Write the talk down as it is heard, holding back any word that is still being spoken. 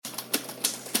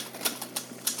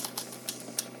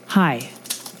Hi,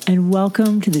 and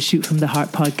welcome to the Shoot from the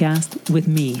Heart podcast with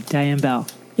me, Diane Bell.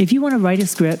 If you want to write a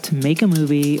script, make a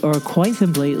movie, or quite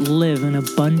simply live an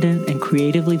abundant and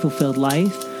creatively fulfilled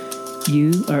life,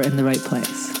 you are in the right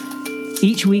place.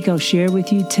 Each week I'll share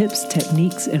with you tips,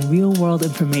 techniques, and real-world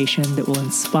information that will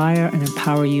inspire and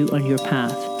empower you on your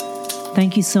path.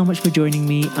 Thank you so much for joining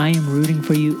me. I am rooting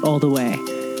for you all the way.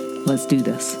 Let's do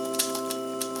this.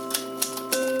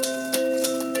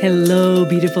 Hello,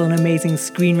 beautiful and amazing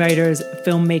screenwriters,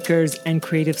 filmmakers, and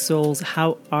creative souls.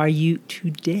 How are you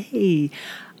today?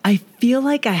 I feel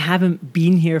like I haven't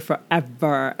been here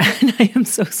forever, and I am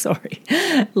so sorry.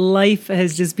 Life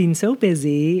has just been so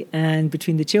busy, and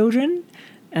between the children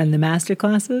and the master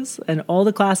classes and all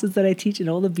the classes that I teach and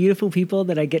all the beautiful people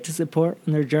that I get to support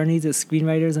on their journeys as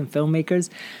screenwriters and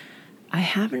filmmakers, I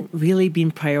haven't really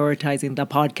been prioritizing the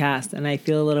podcast, and I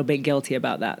feel a little bit guilty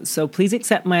about that. So please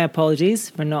accept my apologies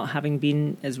for not having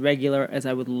been as regular as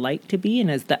I would like to be,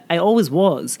 and as that I always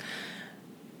was.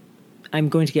 I'm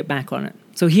going to get back on it.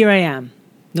 So here I am.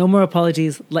 No more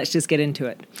apologies. Let's just get into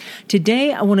it.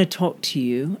 Today, I want to talk to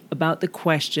you about the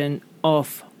question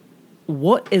of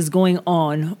what is going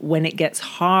on when it gets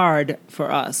hard for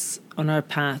us on our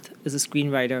path as a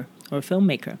screenwriter or a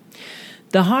filmmaker.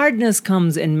 The hardness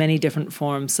comes in many different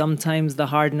forms. Sometimes the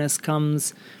hardness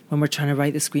comes when we're trying to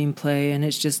write the screenplay and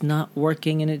it's just not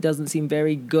working and it doesn't seem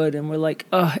very good. And we're like,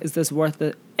 oh, is this worth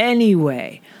it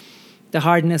anyway? The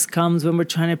hardness comes when we're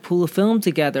trying to pull a film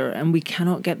together and we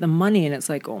cannot get the money. And it's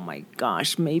like, oh my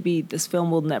gosh, maybe this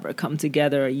film will never come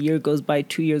together. A year goes by,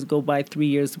 2 years go by, 3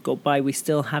 years go by. We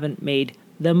still haven't made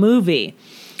the movie.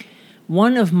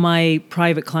 One of my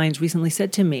private clients recently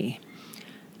said to me,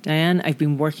 Diane, I've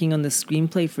been working on this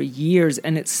screenplay for years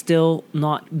and it's still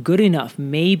not good enough.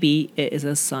 Maybe it is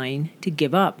a sign to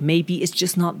give up. Maybe it's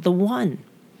just not the one.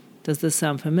 Does this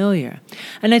sound familiar?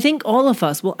 And I think all of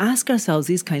us will ask ourselves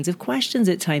these kinds of questions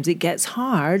at times. It gets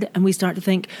hard and we start to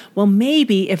think, well,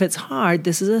 maybe if it's hard,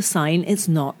 this is a sign it's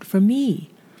not for me.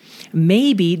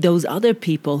 Maybe those other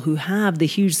people who have the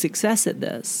huge success at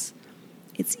this,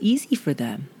 it's easy for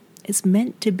them. It's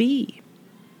meant to be.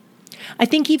 I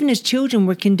think even as children,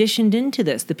 we're conditioned into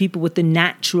this. The people with the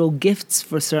natural gifts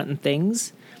for certain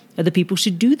things are the people who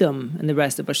should do them, and the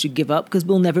rest of us should give up because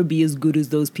we'll never be as good as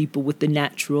those people with the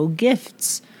natural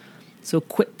gifts. So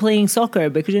quit playing soccer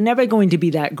because you're never going to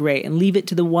be that great, and leave it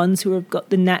to the ones who have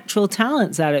got the natural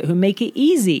talents at it, who make it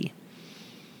easy.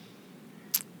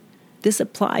 This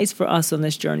applies for us on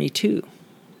this journey too.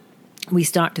 We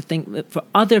start to think that for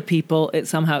other people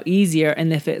it's somehow easier,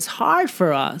 and if it's hard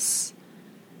for us,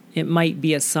 it might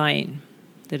be a sign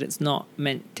that it's not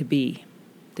meant to be,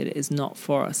 that it is not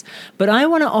for us. But I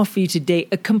want to offer you today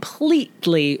a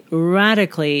completely,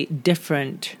 radically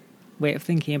different way of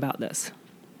thinking about this.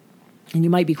 And you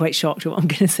might be quite shocked at what I'm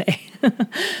going to say.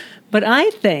 But I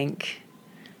think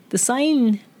the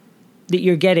sign that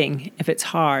you're getting, if it's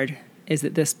hard, is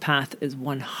that this path is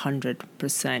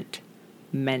 100%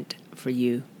 meant for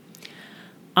you.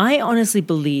 I honestly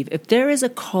believe if there is a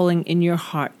calling in your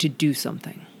heart to do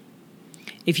something,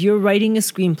 if you're writing a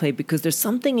screenplay because there's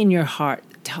something in your heart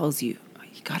that tells you, oh,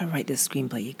 you got to write this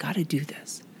screenplay, you got to do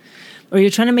this. Or you're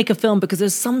trying to make a film because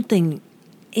there's something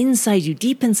inside you,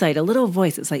 deep inside, a little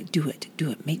voice that's like, do it,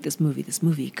 make this movie,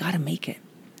 you got to make it.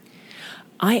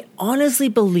 I honestly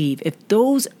believe if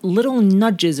those little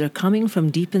nudges are coming from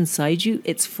deep inside you,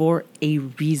 it's for a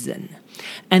reason.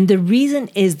 And the reason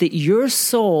is that your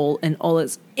soul and all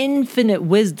its infinite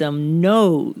wisdom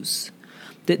knows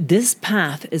that this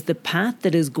path is the path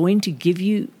that is going to give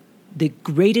you the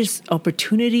greatest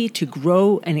opportunity to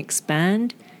grow and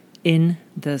expand in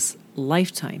this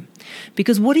lifetime.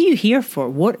 Because what are you here for?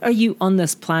 What are you on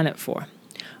this planet for?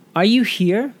 Are you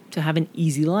here to have an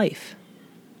easy life?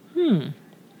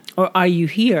 Or are you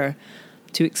here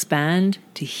to expand,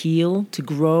 to heal, to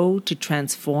grow, to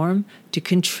transform, to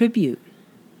contribute?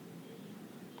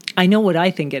 I know what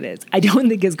I think it is. I don't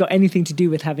think it's got anything to do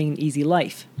with having an easy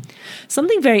life.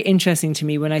 Something very interesting to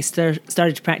me when I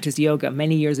started to practice yoga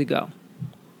many years ago,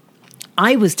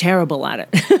 I was terrible at it.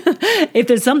 If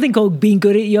there's something called being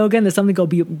good at yoga and there's something called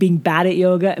being bad at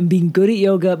yoga, and being good at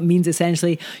yoga means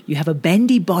essentially you have a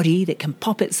bendy body that can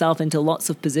pop itself into lots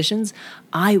of positions,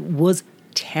 I was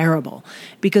terrible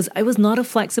because I was not a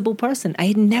flexible person. I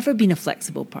had never been a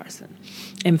flexible person.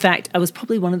 In fact, I was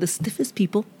probably one of the stiffest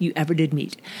people you ever did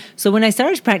meet. So when I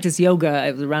started to practice yoga,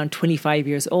 I was around 25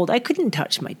 years old. I couldn't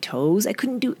touch my toes. I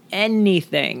couldn't do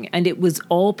anything. And it was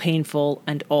all painful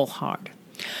and all hard.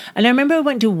 And I remember I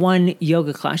went to one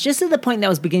yoga class just at the point that I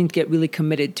was beginning to get really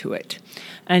committed to it.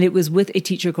 And it was with a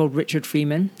teacher called Richard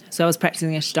Freeman. So I was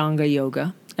practicing Ashtanga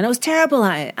yoga. And I was terrible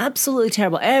at it, absolutely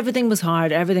terrible. Everything was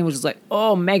hard. Everything was just like,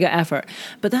 oh, mega effort.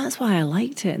 But that's why I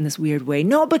liked it in this weird way.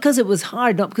 Not because it was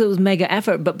hard, not because it was mega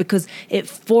effort, but because it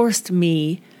forced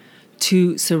me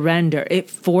to surrender. It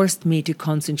forced me to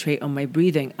concentrate on my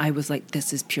breathing. I was like,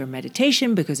 this is pure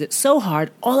meditation because it's so hard.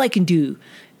 All I can do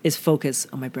is focus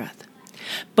on my breath.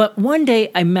 But one day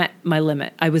I met my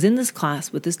limit. I was in this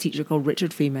class with this teacher called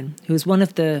Richard Freeman, who was one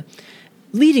of the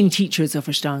leading teachers of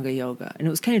Ashtanga yoga. And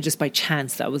it was kind of just by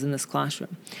chance that I was in this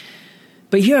classroom.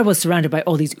 But here I was surrounded by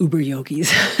all these uber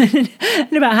yogis.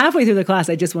 And about halfway through the class,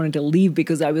 I just wanted to leave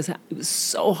because it was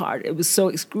so hard. It was so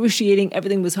excruciating.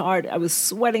 Everything was hard. I was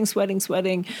sweating.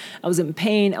 I was in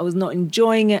pain. I was not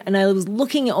enjoying it. And I was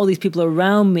looking at all these people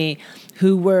around me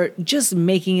who were just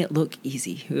making it look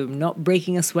easy, who were not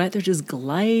breaking a sweat. They're just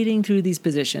gliding through these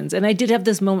positions. And I did have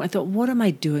this moment. I thought, what am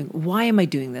I doing? Why am I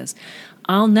doing this?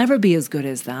 I'll never be as good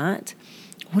as that.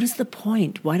 What is the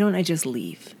point? Why don't I just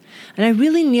leave? And I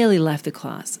really nearly left the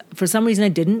class. For some reason I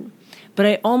didn't, but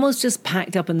I almost just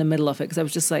packed up in the middle of it because I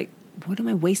was just like, what am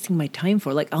I wasting my time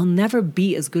for? Like, I'll never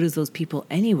be as good as those people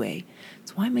anyway.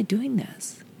 So why am I doing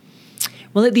this?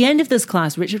 Well, at the end of this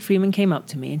class, Richard Freeman came up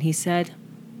to me and he said,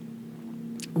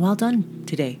 well done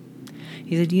today.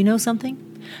 He said, you know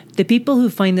something? The people who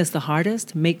find this the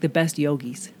hardest make the best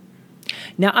yogis.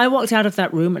 Now, I walked out of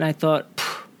that room and I thought,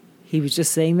 he was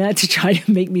just saying that to try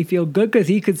to make me feel good because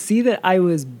he could see that I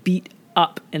was beat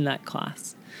up in that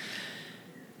class.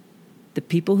 The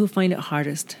people who find it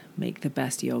hardest make the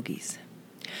best yogis.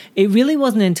 It really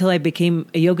wasn't until I became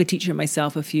a yoga teacher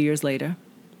myself a few years later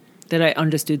that I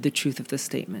understood the truth of this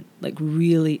statement, like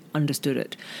really understood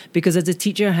it. Because as a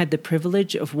teacher, I had the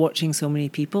privilege of watching so many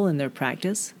people in their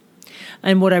practice.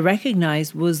 And what I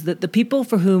recognized was that the people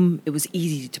for whom it was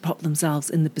easy to pop themselves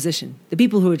in the position, the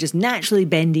people who were just naturally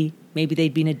bendy, maybe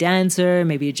they'd been a dancer,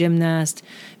 maybe a gymnast,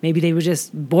 maybe they were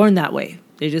just born that way.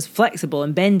 They're just flexible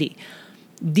and bendy.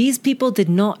 These people did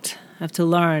not have to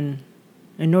learn,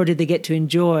 and nor did they get to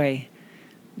enjoy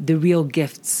the real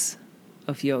gifts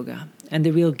of yoga. And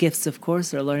the real gifts, of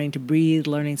course, are learning to breathe,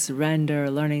 learning to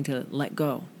surrender, learning to let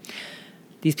go.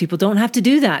 These people don't have to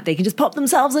do that. They can just pop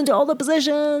themselves into all the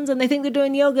positions and they think they're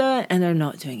doing yoga, and they're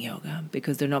not doing yoga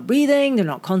because they're not breathing, they're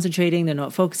not concentrating, they're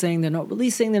not focusing, they're not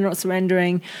releasing, they're not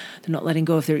surrendering, they're not letting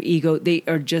go of their ego. They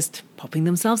are just popping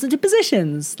themselves into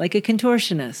positions like a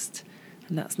contortionist.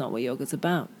 And that's not what yoga's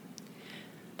about.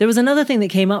 There was another thing that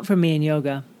came up for me in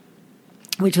yoga,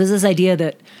 which was this idea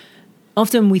that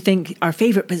often we think our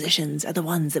favorite positions are the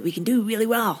ones that we can do really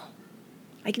well.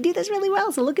 I can do this really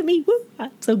well, so look at me. Woo,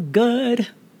 I'm so good.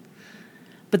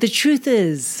 But the truth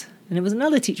is, and it was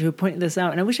another teacher who pointed this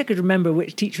out, and I wish I could remember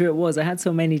which teacher it was. I had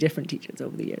so many different teachers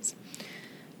over the years.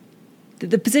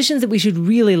 That the positions that we should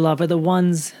really love are the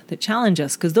ones that challenge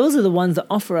us, because those are the ones that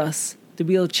offer us the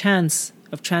real chance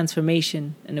of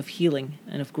transformation and of healing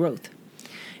and of growth.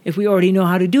 If we already know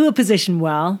how to do a position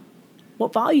well,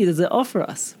 what value does it offer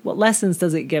us? What lessons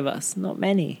does it give us? Not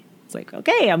many. It's like,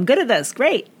 okay, I'm good at this.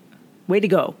 Great. Way to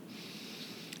go.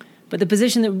 But the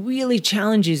position that really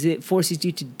challenges you, it forces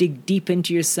you to dig deep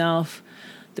into yourself,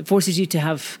 that forces you to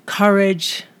have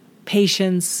courage,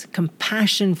 patience,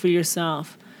 compassion for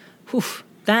yourself.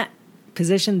 That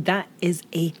position, that is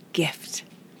a gift,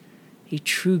 a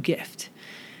true gift.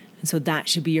 And so that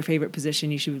should be your favorite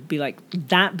position. You should be like,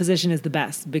 that position is the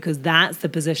best because that's the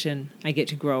position I get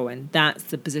to grow in. That's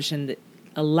the position that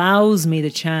allows me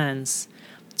the chance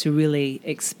to really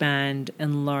expand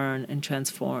and learn and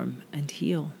transform and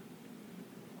heal.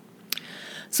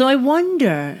 So I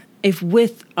wonder if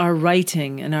with our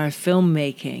writing and our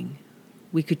filmmaking,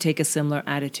 we could take a similar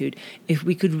attitude. If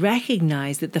we could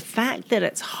recognize that the fact that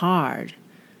it's hard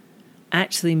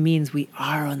actually means we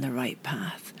are on the right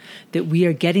path, that we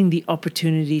are getting the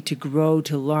opportunity to grow,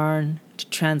 to learn, to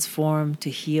transform, to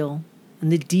heal on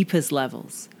the deepest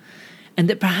levels. And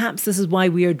that perhaps this is why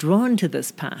we are drawn to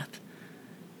this path.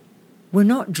 We're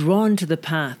not drawn to the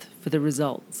path for the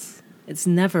results. It's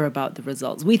never about the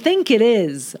results. We think it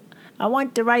is. I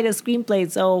want to write a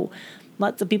screenplay so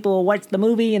lots of people will watch the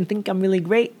movie and think I'm really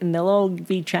great and they'll all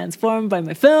be transformed by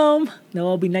my film. They'll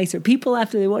all be nicer people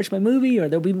after they watch my movie, or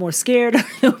they'll be more scared, or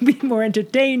they'll be more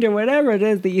entertained, or whatever it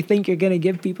is that you think you're going to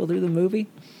give people through the movie.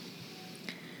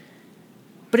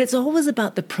 But it's always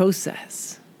about the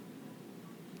process.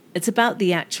 It's about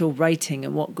the actual writing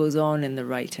and what goes on in the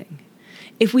writing.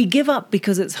 If we give up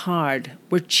because it's hard,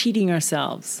 we're cheating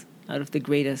ourselves out of the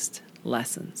greatest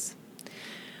lessons.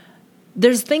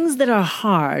 There's things that are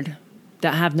hard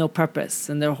that have no purpose,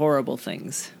 and they're horrible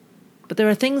things. But there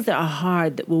are things that are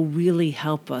hard that will really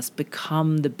help us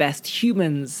become the best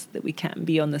humans that we can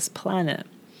be on this planet.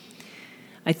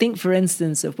 I think, for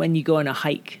instance, of when you go on a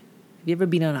hike. Have you ever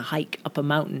been on a hike up a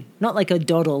mountain? Not like a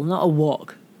doddle, not a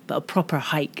walk, but a proper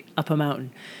hike up a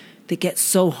mountain that gets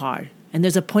so hard. And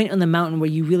there's a point on the mountain where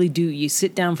you really do, you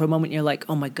sit down for a moment and you're like,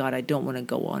 oh my God, I don't want to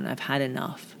go on. I've had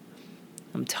enough.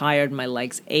 I'm tired, my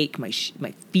legs ache, my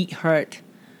feet hurt.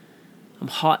 I'm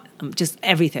hot, I'm just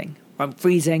everything. Or I'm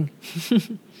freezing.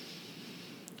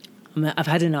 I've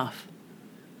had enough.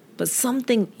 But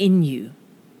something in you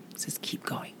says, keep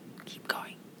going, keep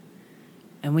going.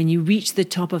 And when you reach the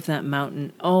top of that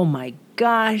mountain, oh my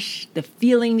gosh, the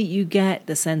feeling that you get,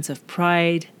 the sense of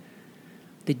pride,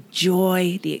 the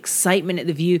joy, the excitement at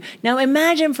the view. Now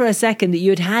imagine for a second that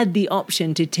you had the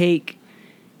option to take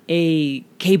a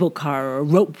cable car or a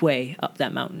ropeway up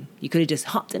that mountain. You could have just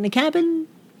hopped in a cabin.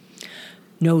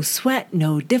 No sweat,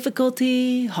 no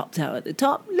difficulty, hopped out at the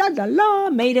top, la la la,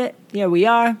 made it, here we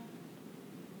are.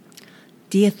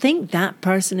 Do you think that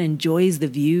person enjoys the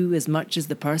view as much as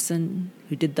the person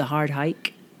who did the hard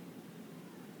hike?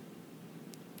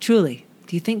 Truly,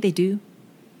 do you think they do?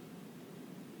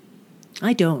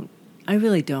 I don't. I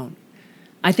really don't.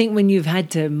 I think when you've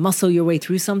had to muscle your way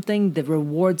through something, the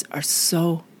rewards are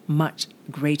so much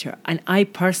greater. And I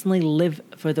personally live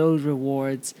for those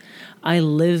rewards. I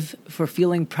live for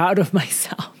feeling proud of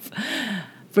myself,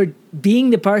 for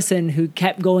being the person who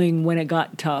kept going when it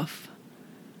got tough,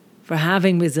 for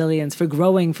having resilience, for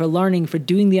growing, for learning, for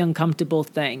doing the uncomfortable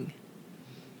thing.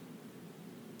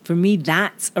 For me,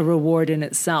 that's a reward in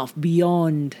itself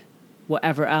beyond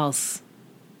whatever else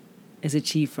is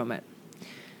achieved from it.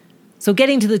 So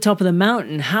getting to the top of the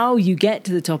mountain, how you get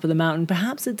to the top of the mountain,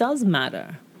 perhaps it does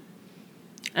matter.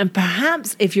 And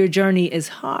perhaps if your journey is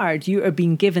hard, you are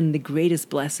being given the greatest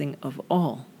blessing of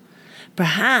all.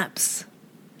 Perhaps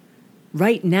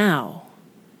right now,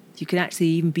 you can actually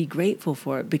even be grateful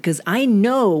for it, because I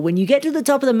know when you get to the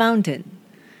top of the mountain,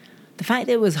 the fact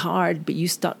that it was hard, but you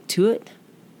stuck to it,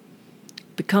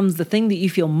 becomes the thing that you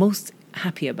feel most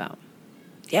happy about.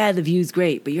 Yeah, the view's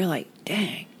great, but you're like,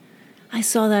 dang, I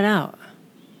saw that out.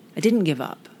 I didn't give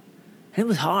up. And it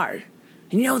was hard.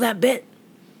 And you know that bit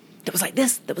that was like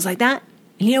this, that was like that?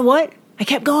 And you know what? I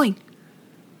kept going.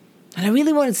 And I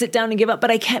really wanted to sit down and give up,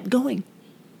 but I kept going.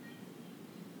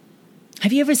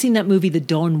 Have you ever seen that movie, The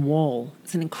Dawn Wall?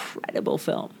 It's an incredible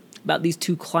film about these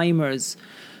two climbers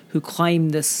who climb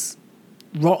this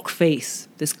rock face,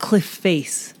 this cliff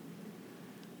face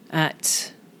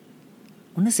at,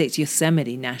 I want to say it's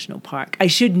Yosemite National Park. I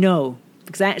should know,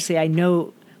 because actually I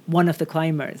know one of the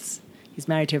climbers. He's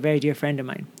married to a very dear friend of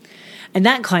mine. And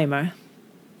that climber,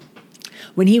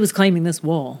 when he was climbing this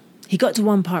wall, he got to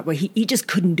one part where he just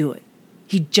couldn't do it.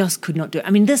 He just could not do it.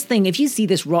 I mean, this thing, if you see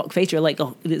this rock face, you're like,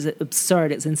 oh, it is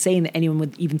absurd. It's insane that anyone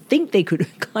would even think they could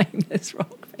climb this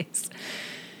rock face.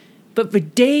 But for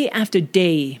day after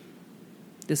day,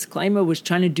 this climber was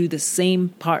trying to do the same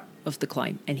part of the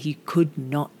climb, and he could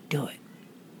not do it.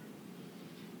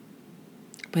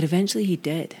 But eventually he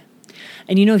did.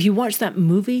 And you know, if you watch that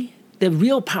movie, the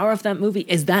real power of that movie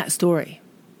is that story.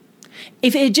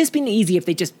 If it had just been easy, if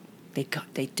they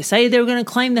decided they were going to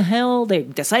climb the hill, they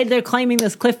decided they're climbing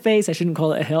this cliff face, I shouldn't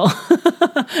call it a hill.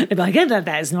 They'd be like,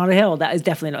 that is not a hill. That is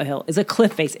definitely not a hill. It's a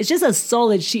cliff face. It's just a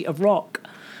solid sheet of rock.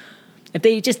 If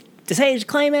they just decided to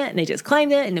climb it and they just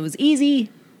climbed it and it was easy,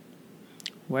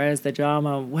 where's the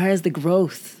drama? Where's the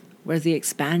growth? Where's the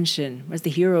expansion? Where's the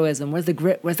heroism? Where's the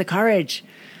grit? Where's the courage?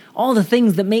 All the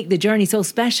things that make the journey so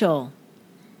special.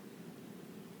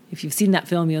 If you've seen that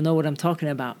film, you'll know what I'm talking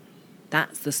about.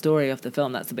 That's the story of the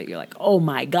film. That's the bit you're like, oh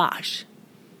my gosh.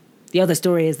 The other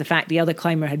story is the fact the other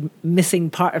climber had missing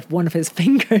part of one of his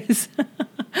fingers.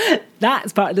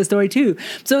 That's part of the story too.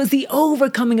 So it's the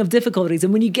overcoming of difficulties.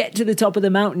 And when you get to the top of the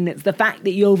mountain, it's the fact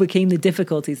that you overcame the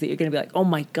difficulties that you're going to be like, oh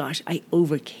my gosh, I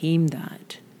overcame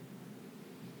that.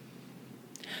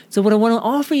 So what I want to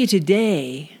offer you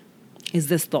today is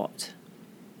this thought.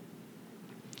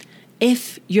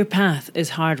 If your path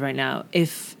is hard right now,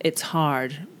 if it's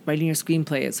hard, writing your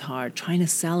screenplay is hard, trying to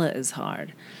sell it is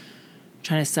hard,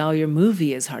 trying to sell your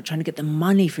movie is hard, trying to get the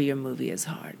money for your movie is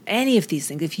hard, any of these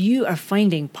things, if you are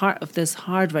finding part of this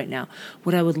hard right now,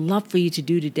 what I would love for you to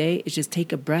do today is just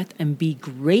take a breath and be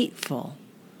grateful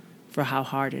for how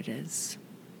hard it is.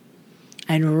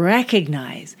 And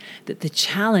recognize that the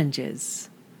challenges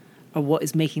are what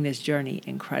is making this journey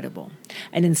incredible.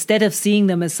 And instead of seeing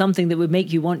them as something that would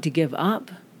make you want to give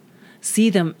up, see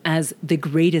them as the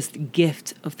greatest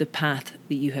gift of the path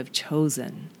that you have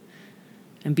chosen.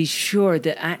 And be sure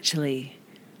that actually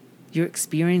you're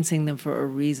experiencing them for a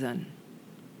reason.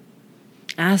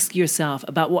 Ask yourself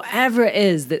about whatever it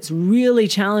is that's really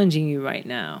challenging you right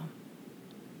now.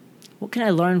 What can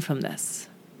I learn from this?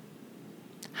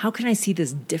 How can I see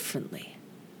this differently?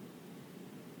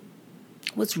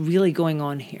 What's really going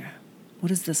on here?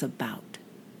 What is this about?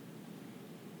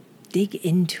 Dig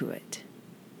into it.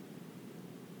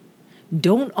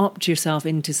 Don't opt yourself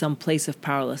into some place of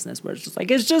powerlessness where it's just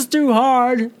like, it's just too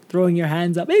hard. Throwing your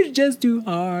hands up, it's just too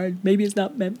hard. Maybe it's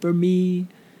not meant for me.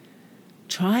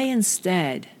 Try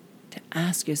instead to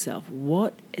ask yourself,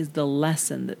 what is the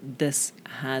lesson that this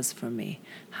has for me?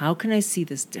 How can I see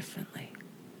this differently?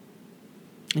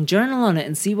 And journal on it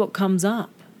and see what comes up.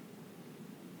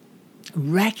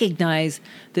 Recognize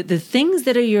that the things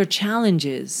that are your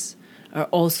challenges are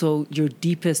also your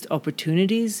deepest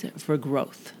opportunities for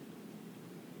growth.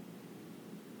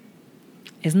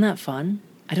 Isn't that fun?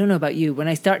 I don't know about you. When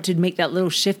I start to make that little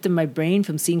shift in my brain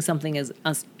from seeing something as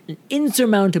an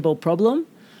insurmountable problem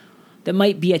that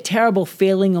might be a terrible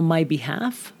failing on my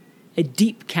behalf, a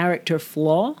deep character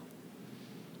flaw,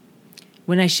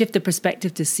 when I shift the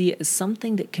perspective to see it as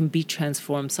something that can be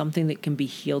transformed, something that can be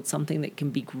healed, something that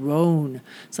can be grown,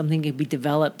 something that can be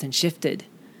developed and shifted,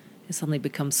 it suddenly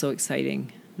becomes so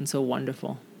exciting and so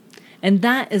wonderful. And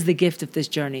that is the gift of this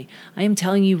journey. I am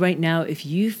telling you right now, if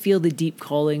you feel the deep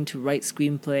calling to write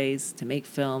screenplays, to make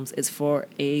films, it's for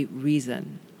a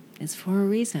reason. It's for a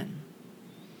reason.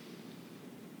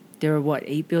 There are,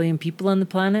 8 billion people on the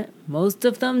planet? Most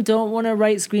of them don't want to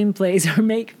write screenplays or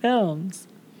make films.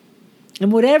 And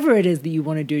whatever it is that you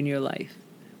want to do in your life,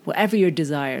 whatever your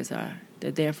desires are, they're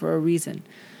there for a reason.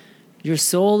 Your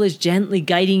soul is gently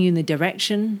guiding you in the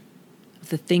direction of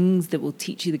the things that will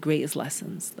teach you the greatest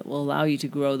lessons, that will allow you to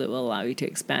grow, that will allow you to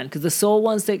expand. Because the soul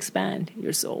wants to expand.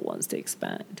 Your soul wants to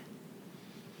expand.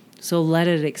 So let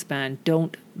it expand.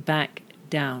 Don't back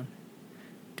down.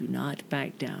 Do not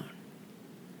back down.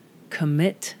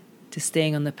 Commit to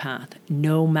staying on the path,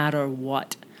 no matter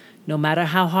what. No matter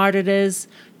how hard it is,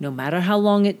 no matter how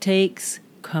long it takes,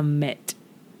 commit.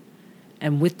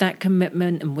 And with that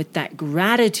commitment and with that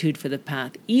gratitude for the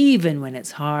path, even when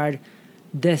it's hard,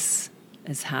 this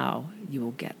is how you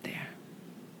will get there.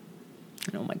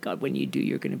 And oh my God, when you do,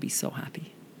 you're going to be so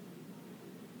happy.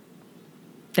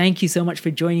 Thank you so much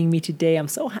for joining me today. I'm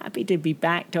so happy to be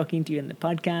back talking to you in the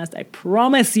podcast. I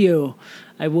promise you,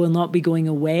 I will not be going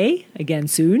away again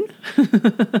soon.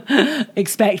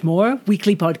 Expect more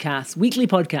weekly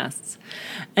podcasts.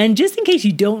 And just in case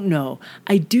you don't know,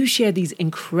 I do share these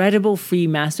incredible free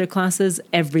masterclasses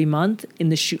every month in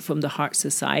the Shoot from the Heart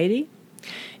Society.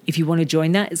 If you want to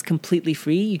join that, it's completely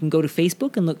free. You can go to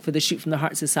Facebook and look for the Shoot from the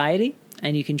Heart Society,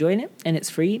 and you can join it, and it's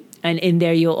free. And in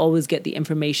there, you'll always get the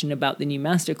information about the new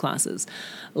masterclasses.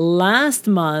 Last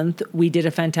month, we did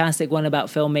a fantastic one about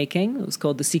filmmaking. It was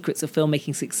called The Secrets of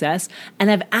Filmmaking Success. And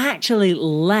I've actually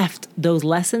left those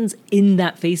lessons in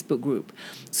that Facebook group.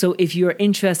 So if you're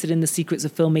interested in the secrets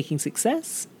of filmmaking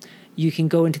success, you can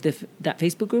go into that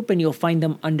Facebook group and you'll find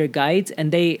them under guides,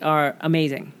 and they are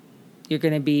amazing. You're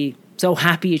going to be so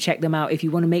happy you check them out. If you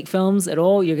want to make films at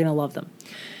all, you're going to love them.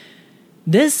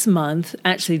 This month,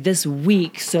 actually this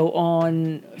week, so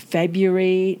on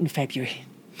February, that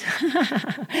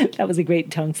was a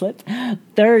great tongue slip,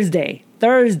 Thursday,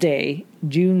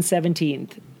 June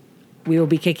 17th, we will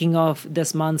be kicking off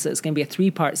this month. So it's going to be a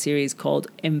 3-part series called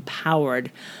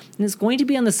Empowered. And it's going to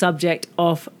be on the subject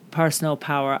of personal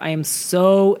power. I am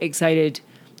so excited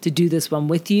to do this one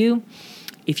with you.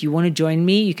 If you want to join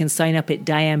me, you can sign up at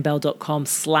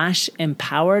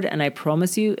dianebell.com/empowered, and I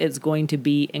promise you it's going to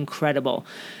be incredible.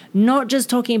 Not just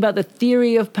talking about the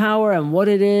theory of power and what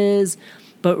it is,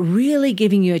 but really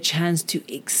giving you a chance to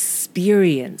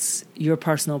experience your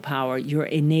personal power, your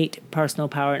innate personal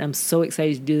power. And I'm so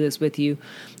excited to do this with you.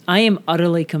 I am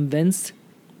utterly convinced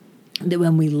that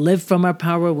when we live from our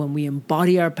power, when we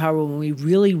embody our power, when we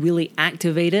really, really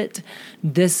activate it,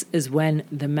 this is when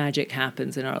the magic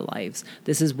happens in our lives.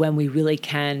 This is when we really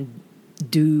can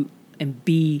do and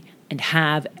be and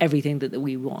have everything that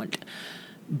we want.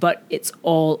 But it's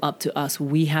all up to us.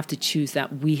 We have to choose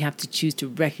that. We have to choose to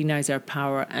recognize our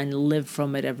power and live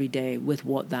from it every day with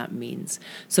what that means.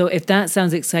 So if that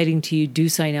sounds exciting to you, do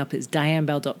sign up. It's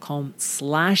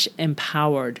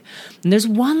dianebell.com/empowered. And there's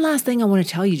one last thing I want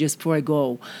to tell you just before I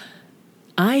go.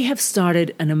 I have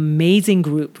started an amazing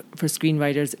group for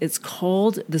screenwriters. It's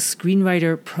called the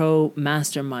Screenwriter Pro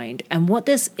Mastermind. And what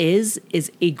this is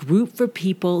a group for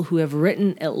people who have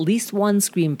written at least one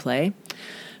screenplay,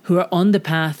 who are on the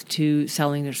path to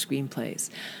selling their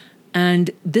screenplays. And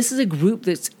this is a group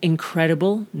that's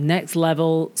incredible, next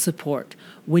level support.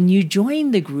 When you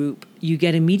join the group, you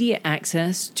get immediate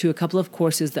access to a couple of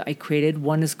courses that I created.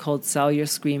 One is called Sell Your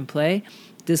Screenplay.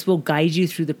 This will guide you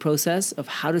through the process of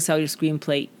how to sell your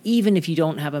screenplay, even if you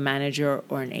don't have a manager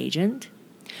or an agent.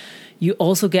 You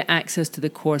also get access to the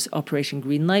course Operation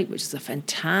Greenlight, which is a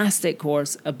fantastic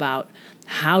course about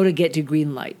how to get to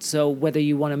Greenlight. So whether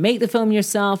you want to make the film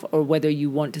yourself or whether you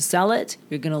want to sell it,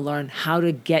 you're going to learn how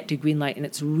to get to Greenlight. And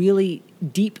it's really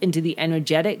deep into the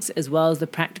energetics as well as the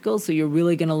practical. So you're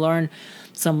really going to learn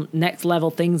some next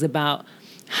level things about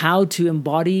how to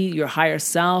embody your higher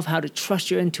self, how to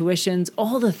trust your intuitions,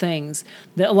 all the things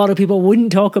that a lot of people wouldn't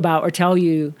talk about or tell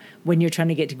you when you're trying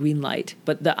to get to green light,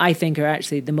 but that I think are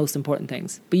actually the most important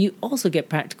things. But you also get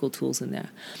practical tools in there.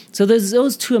 So there's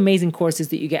those two amazing courses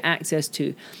that you get access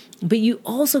to, but you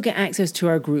also get access to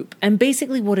our group. And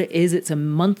basically what it is, it's a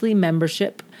monthly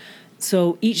membership.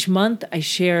 So each month I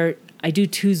do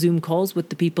 2 Zoom calls with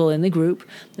the people in the group,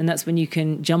 and that's when you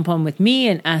can jump on with me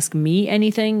and ask me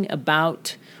anything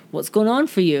about what's going on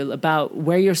for you, about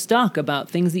where you're stuck, about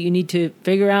things that you need to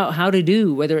figure out how to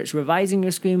do, whether it's revising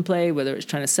your screenplay, whether it's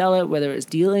trying to sell it, whether it's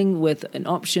dealing with an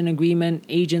option agreement,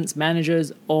 agents,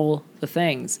 managers, all the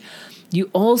things. You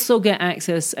also get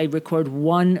access. I record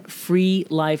 1 free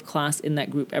live class in that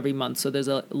group every month. So there's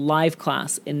a live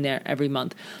class in there every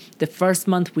month. The first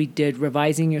month we did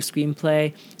revising your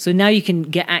screenplay. So now you can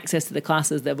get access to the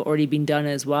classes that have already been done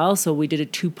as well. So we did a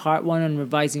 2-part one on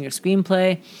revising your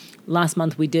screenplay. Last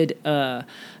month we did a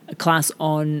class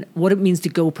on what it means to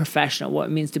go professional, what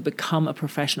it means to become a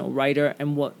professional writer,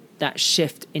 and what that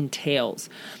shift entails.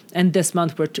 And this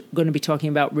month we're going to be talking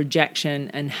about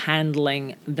rejection and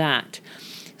handling that.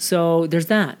 So there's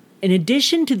that. In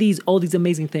addition to all these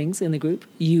amazing things in the group,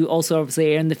 you also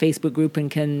obviously are in the Facebook group and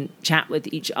can chat with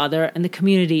each other. And the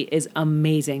community is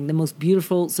amazing. The most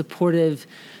beautiful, supportive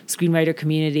screenwriter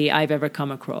community I've ever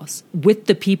come across. With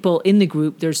the people in the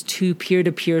group, there's 2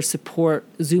 peer-to-peer support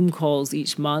Zoom calls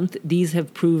each month. These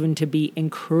have proven to be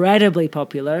incredibly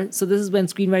popular. So this is when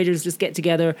screenwriters just get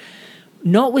together,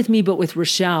 not with me, but with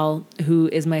Rochelle, who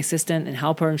is my assistant and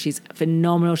helper, and she's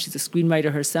phenomenal. She's a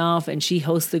screenwriter herself, and she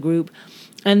hosts the group.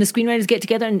 And the screenwriters get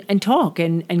together and talk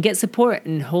and get support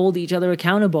and hold each other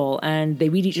accountable, and they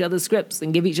read each other's scripts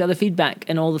and give each other feedback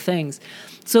and all the things.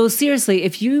 So seriously,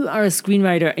 if you are a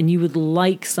screenwriter and you would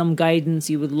like some guidance,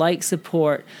 you would like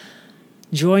support,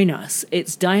 join us.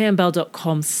 It's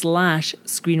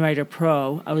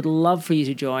dianebell.com/screenwriterpro. I would love for you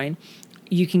to join.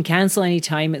 You can cancel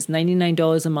anytime. It's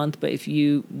 $99 a month, but if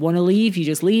you want to leave, you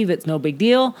just leave. It's no big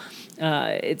deal.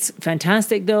 It's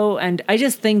fantastic, though. And I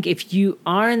just think if you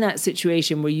are in that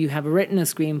situation where you have written a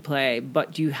screenplay,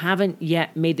 but you haven't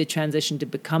yet made the transition to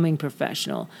becoming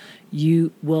professional,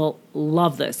 you will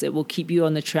love this. It will keep you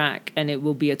on the track, and it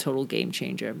will be a total game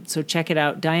changer. So check it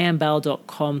out,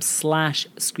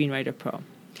 dianebell.com/screenwriterpro.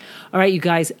 All right, you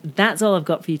guys, that's all I've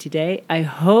got for you today. I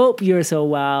hope you're so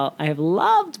well. I have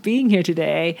loved being here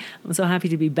today. I'm so happy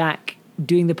to be back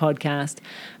doing the podcast,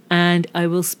 and I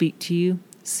will speak to you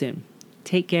soon.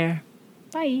 Take care.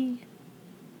 Bye.